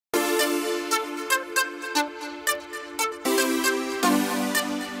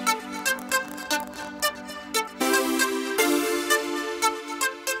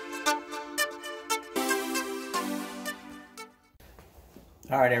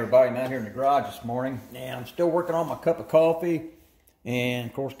Alright everybody, I'm out here in the garage this morning and I'm still working on my cup of coffee, and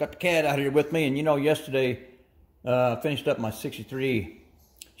of course got the cat out here with me. And you know, yesterday finished up my 63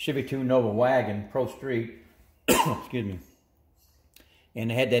 Chevy 2 Nova wagon, Pro Street, excuse me, and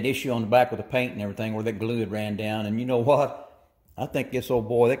they had that issue on the back with the paint and everything where that glue had ran down. And you know what, I think this old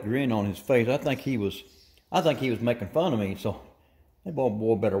boy, that grin on his face, I think he was making fun of me. So that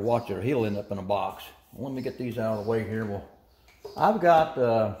boy better watch it or he'll end up in a box. Let me get these out of the way here. Well, I've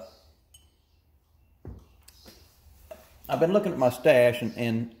been looking at my stash,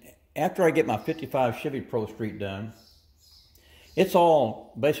 and after I get my 55 Chevy Pro Street done, it's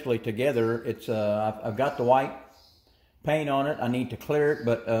all basically together. It's I've got the white paint on it. I need to clear it,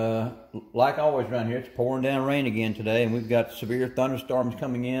 but like always around here, it's pouring down rain again today, and we've got severe thunderstorms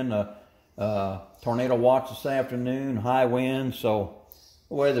coming in, tornado watch this afternoon, high winds, so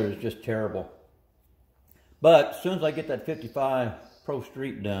the weather is just terrible. But as soon as I get that 55 Pro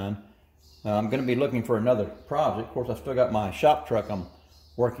Street done, I'm going to be looking for another project. Of course, I've still got my shop truck I'm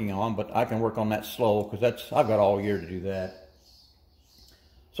working on, but I can work on that slow because I've got all year to do that.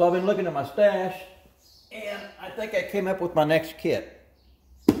 So I've been looking at my stash, and I think I came up with my next kit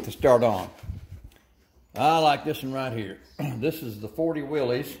to start on. I like this one right here. This is the 40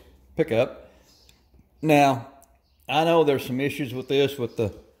 Willys pickup. Now, I know there's some issues with this, with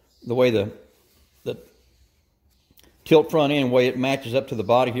the way the tilt front end, way it matches up to the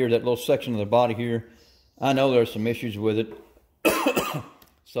body here, that little section of the body here. I know there's some issues with it.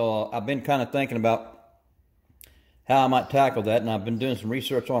 So I've been kind of thinking about how I might tackle that, and I've been doing some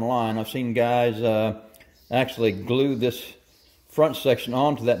research online. I've seen guys actually glue this front section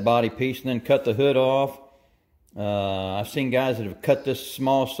onto that body piece and then cut the hood off. I've seen guys that have cut this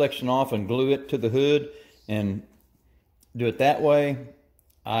small section off and glue it to the hood and do it that way.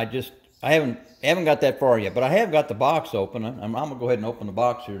 I haven't got that far yet, but I have got the box open. I'm gonna go ahead and open the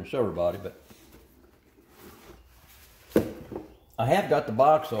box here and show everybody, but I have got the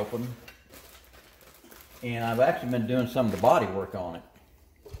box open, and I've actually been doing some of the body work on it.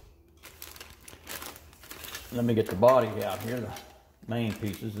 Let me get the body out here, the main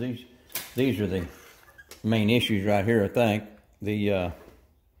pieces. These are the main issues right here, I think.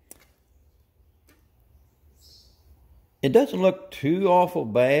 It doesn't look too awful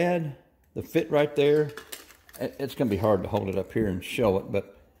bad. The fit right there, it's going to be hard to hold it up here and show it,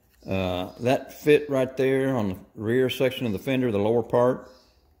 but that fit right there on the rear section of the fender, the lower part,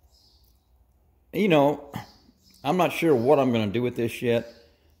 you know, I'm not sure what I'm going to do with this yet,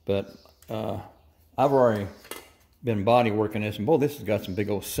 but I've already been body working this, and boy, this has got some big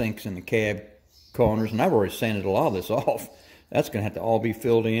old sinks in the cab corners, and I've already sanded a lot of this off. That's going to have to all be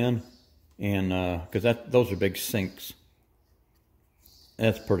filled in, and because those are big sinks.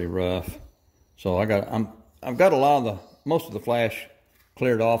 That's pretty rough. So I've got a lot of most of the flash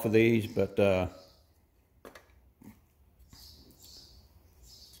cleared off of these, but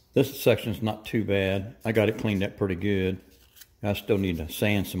this section's not too bad. I got it cleaned up pretty good. I still need to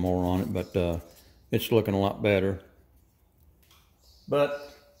sand some more on it, but it's looking a lot better.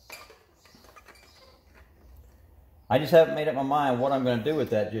 But I just haven't made up my mind what I'm going to do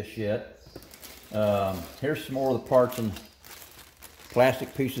with that just yet. Here's some more of the parts and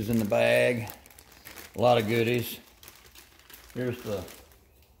plastic pieces in the bag. A lot of goodies. Here's the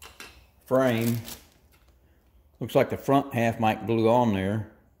frame. Looks like the front half might glue on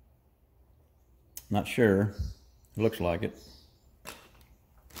there. Not sure. It looks like it.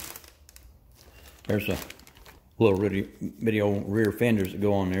 There's a little bitty old rear fenders that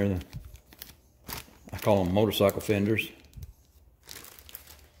go on there. I call them motorcycle fenders.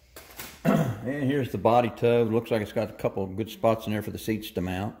 And here's the body tub. Looks like it's got a couple of good spots in there for the seats to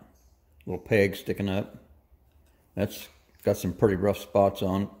mount. Little pegs sticking up. That's got some pretty rough spots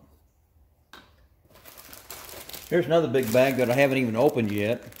on it. Here's another big bag that I haven't even opened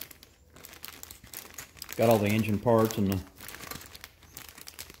yet. Got all the engine parts and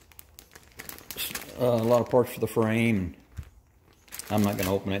a lot of parts for the frame. I'm not going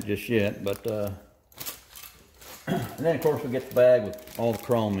to open it just yet, but and then of course we get the bag with all the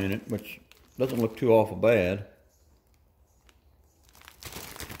chrome in it, which doesn't look too awful bad.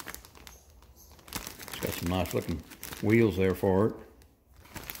 It's got some nice looking wheels there for it.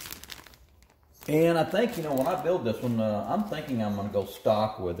 And I think, you know, when I build this one, I'm thinking I'm going to go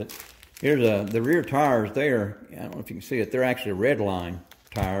stock with it. Here's the rear tires there. I don't know if you can see it. They're actually red line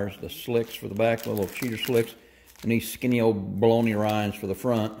tires. The slicks for the back, the little cheater slicks. And these skinny old baloney rinds for the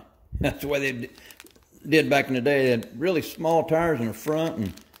front. That's the way they did back in the day. They had really small tires in the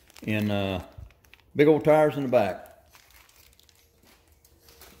front and big old tires in the back.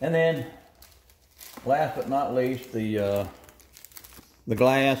 And then, last but not least, the the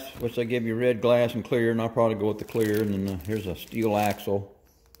glass, which they give you red glass and clear, and I'll probably go with the clear. And then here's a steel axle.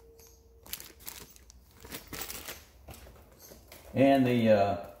 And the,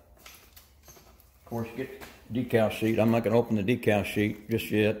 of course, you get decal sheet. I'm not going to open the decal sheet just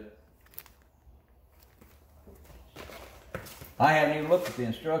yet. I haven't even looked at the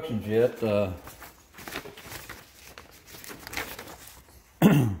instructions yet.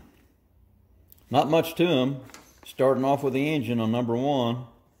 Not much to them. Starting off with the engine on number 1,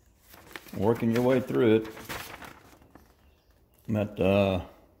 working your way through it. But I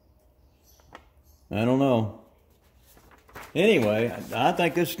don't know. Anyway, I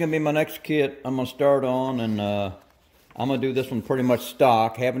think this is going to be my next kit I'm going to start on, and I'm going to do this one pretty much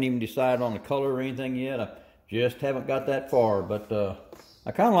stock. Haven't even decided on the color or anything yet. I just haven't got that far, but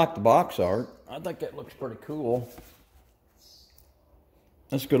I kind of like the box art. I think that looks pretty cool.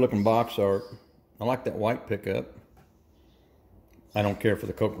 That's good looking box art. I like that white pickup. I don't care for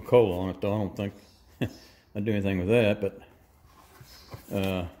the Coca-Cola on it, though. I don't think I'd do anything with that, but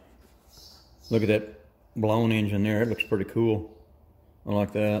look at that blown engine there. It looks pretty cool. I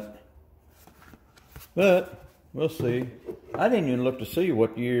like that. But we'll see. I didn't even look to see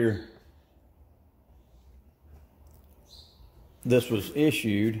what year this was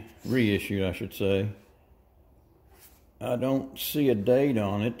issued, reissued I should say. I don't see a date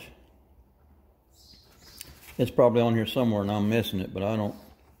on it. It's probably on here somewhere and I'm missing it, but I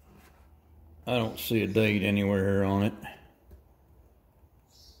don't see a date anywhere on it.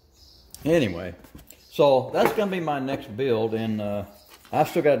 Anyway, so that's going to be my next build, and I've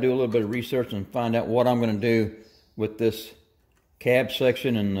still got to do a little bit of research and find out what I'm going to do with this cab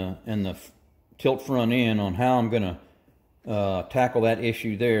section and the tilt front end, on how I'm going to tackle that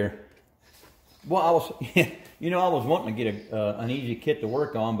issue there. Well, I was, I was wanting to get an easy kit to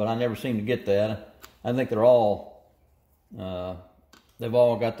work on, but I never seem to get that. I think they're all, they've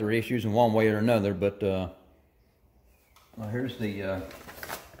all got their issues in one way or another, but well, here's the,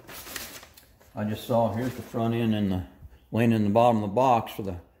 I just saw, here's the front end and the laying in the bottom of the box for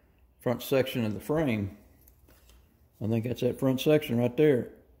the front section of the frame. I think that's that front section right there.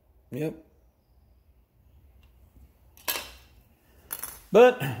 Yep.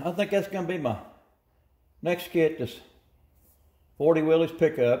 But I think that's going to be my next kit, this 40 Willy's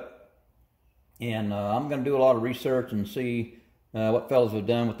pickup. And I'm going to do a lot of research and see what fellas have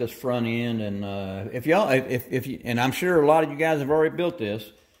done with this front end. And if y'all, if you, and I'm sure a lot of you guys have already built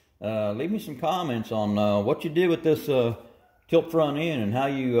this, leave me some comments on what you did with this tilt front end and how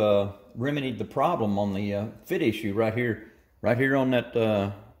you remedied the problem on the fit issue right here on that,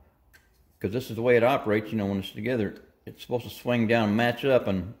 because this is the way it operates, when it's together. It's supposed to swing down and match up,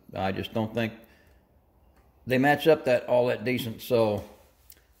 and I just don't think they match up all that decent. So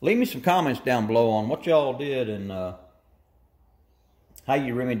leave me some comments down below on what y'all did and how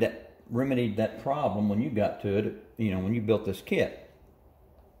you remedied that problem when you got to it, when you built this kit.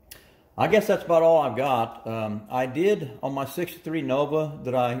 I guess that's about all I've got. I did, on my 63 Nova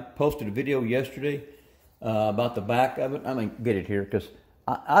that I posted a video yesterday about the back of it. I'm going to get it here because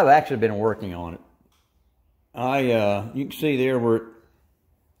I've actually been working on it. You can see there where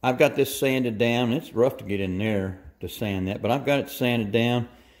I've got this sanded down. It's rough to get in there to sand that, but I've got it sanded down,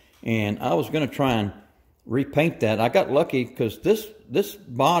 and I was going to try and repaint that. I got lucky because this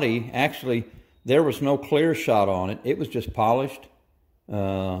body, actually, there was no clear shot on it. It was just polished.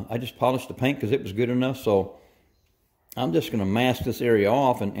 I just polished the paint because it was good enough, so I'm just going to mask this area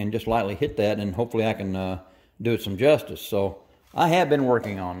off and just lightly hit that, and hopefully I can do it some justice. So I have been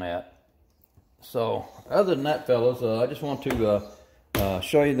working on that. So other than that, fellas, I just want to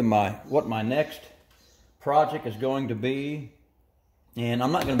show you what my next project is going to be. And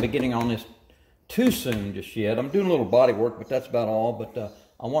I'm not going to be getting on this too soon just yet. I'm doing a little body work, but that's about all. But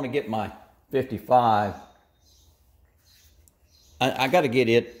I want to get my 55. I got to get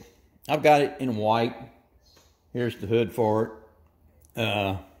it. I've got it in white. Here's the hood for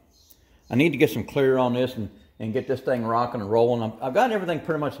it. I need to get some clear on this and get this thing rocking and rolling. I've got everything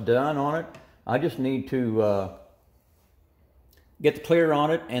pretty much done on it. I just need to get the clear on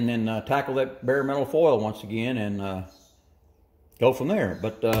it and then tackle that bare metal foil once again and go from there.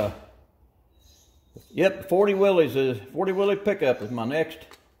 But yep, 40 Willy pickup is my next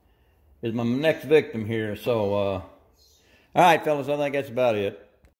victim here. So all right, fellas, I think that's about it.